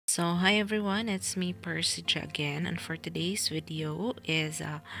So hi everyone, it's me Percy again, and for today's video is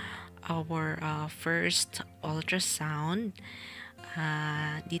our first ultrasound.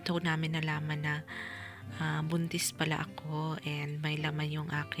 Dito namin nalaman na buntis pala ako and may laman yung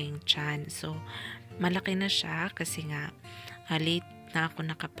aking tiyan. So malaki na siya kasi nga late na ako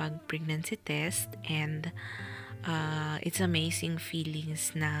nakapag pregnancy test, and it's amazing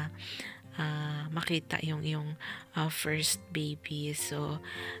feelings na makita yung first baby. So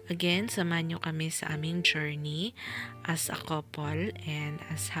again, samahan nyo kami sa aming journey as a couple and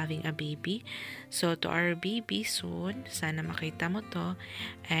as having a baby. So to our baby soon, sana makita mo to,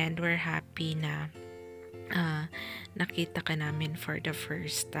 and we're happy na nakita ka namin for the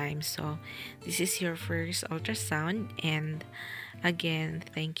first time. So this is your first ultrasound, and again,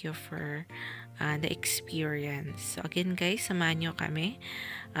 thank you for the experience. So again guys, samahan nyo kami.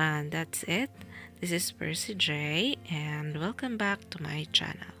 And that's it. This is Percy J, and welcome back to my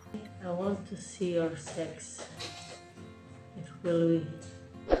channel. I want to see your sex. It will be.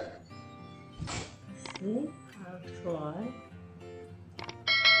 See, I'll try.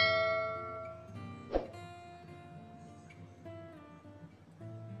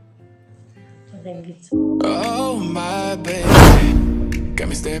 I think it's. Oh my baby,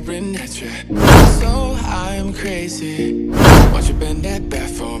 got me staring at you. So I'm crazy. Won't you bend that back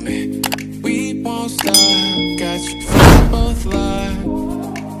for me? We won't stop. Got you feeling both love.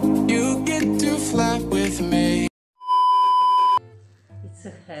 You get to fly with me. It's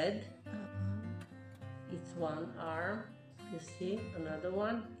a head. It's one arm. You see another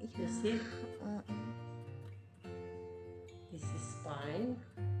one. You see. This is spine.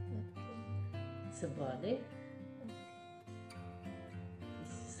 It's a body.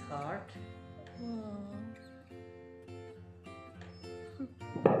 This is heart.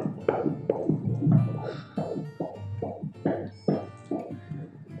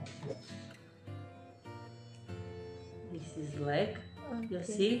 This is leg. You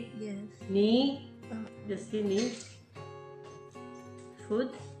see? Yes. Knee. You see knee?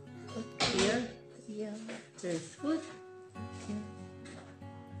 Foot. Here. Yeah. There's foot.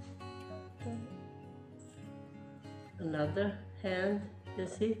 Another hand. You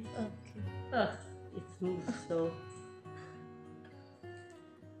see? Okay. Ah, it moves so.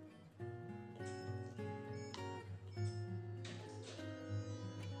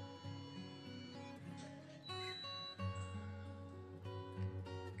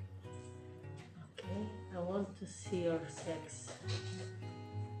 Okay, I want to see your sex.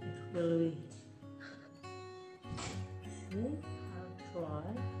 It will be. See? I'll try.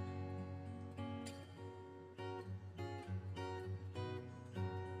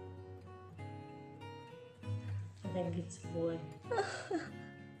 I think it's a boy.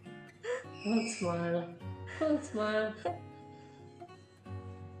 Don't smile. Don't smile.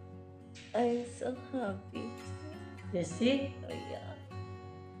 I'm so happy. You see? Oh, yeah.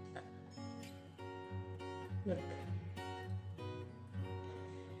 Look.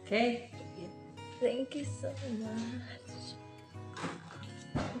 Okay. Thank you so much.